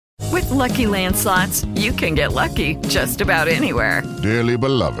Lucky Land Slots, you can get lucky just about anywhere. Dearly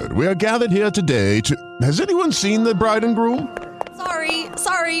beloved, we are gathered here today to... Has anyone seen the bride and groom?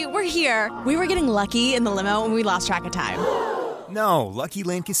 Sorry, we're here. We were getting lucky in the limo and we lost track of time. No, Lucky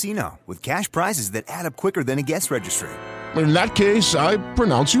Land Casino, with cash prizes that add up quicker than a guest registry. In that case, I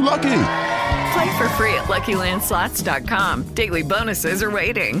pronounce you lucky. Play for free at LuckyLandSlots.com. Daily bonuses are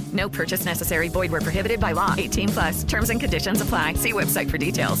waiting. No purchase necessary. Void where prohibited by law. 18+. Terms and conditions apply. See website for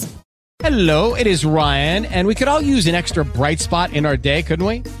details. Hello, it is Ryan, and we could all use an extra bright spot in our day, couldn't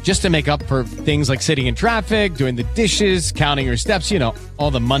we? Just to make up for things like sitting in traffic, doing the dishes, counting your steps, you know,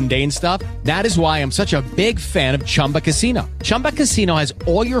 all the mundane stuff. That is why I'm such a big fan of Chumba Casino. Chumba Casino has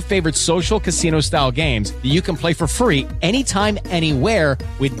all your favorite social casino-style games that you can play for free anytime, anywhere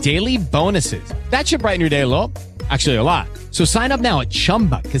with daily bonuses. That should brighten your day a little. Actually, a lot. So sign up now at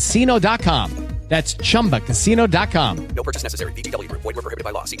ChumbaCasino.com. That's ChumbaCasino.com. No purchase necessary. VGW Group. Void where prohibited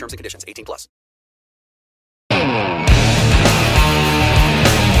by law. See terms and conditions. 18+.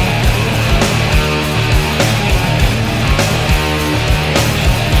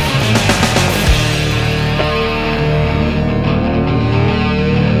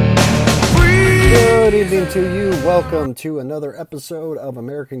 Good evening to you. Welcome to another episode of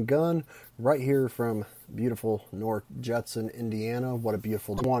American Gun, right here from beautiful North Judson, Indiana. What a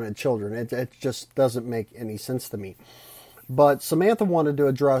beautiful wanted children. It just doesn't make any sense to me. But Samantha wanted to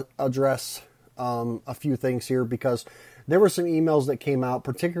address a few things here because there were some emails that came out,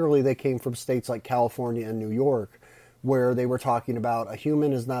 particularly they came from states like California and New York, where they were talking about a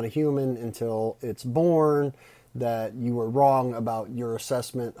human is not a human until it's born, that you were wrong about your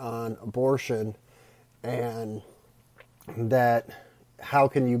assessment on abortion, and that how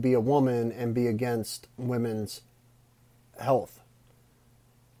can you be a woman and be against women's health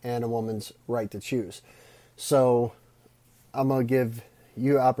and a woman's right to choose? So I'm going to give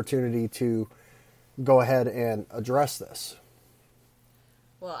you an opportunity to go ahead and address this.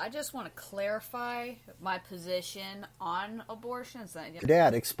 Well, I just want to clarify my position on abortions.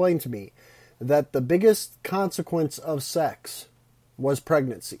 Dad, explain to me that the biggest consequence of sex was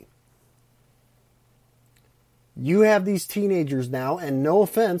pregnancy. You have these teenagers now, and no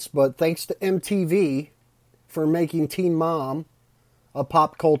offense, but thanks to MTV for making Teen Mom a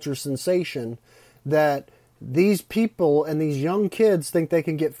pop culture sensation, that these people and these young kids think they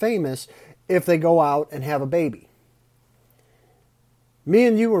can get famous if they go out and have a baby. Me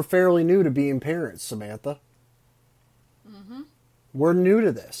and you are fairly new to being parents, Samantha. Mm-hmm. We're new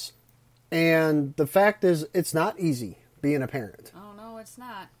to this. And the fact is, it's not easy being a parent. Oh, no, it's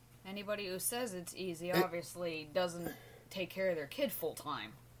not. Anybody who says it's easy obviously doesn't take care of their kid full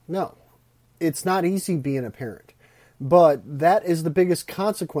time. No, it's not easy being a parent. But that is the biggest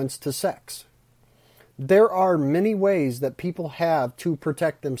consequence to sex. There are many ways that people have to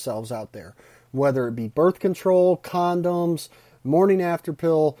protect themselves out there, whether it be birth control, condoms, morning after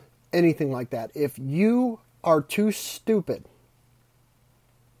pill, anything like that. If you are too stupid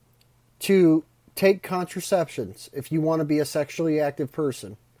to take contraceptions, if you want to be a sexually active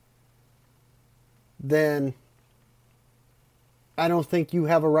person, then I don't think you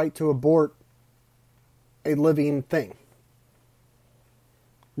have a right to abort a living thing.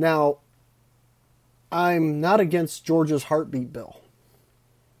 Now, I'm not against Georgia's heartbeat bill.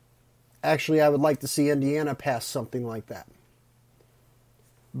 Actually, I would like to see Indiana pass something like that.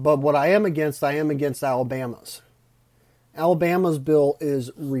 But what I am against Alabama's. Alabama's bill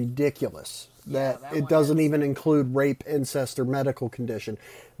is ridiculous. That it doesn't even include rape, incest, or medical condition.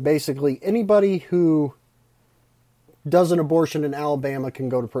 Basically, anybody who does an abortion in Alabama can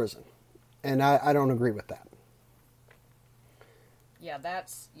go to prison. And I don't agree with that. Yeah,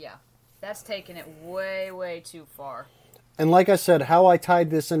 that's taking it way, way too far. And like I said, how I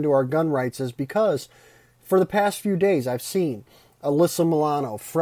tied this into our gun rights is because for the past few days I've seen Alyssa Milano,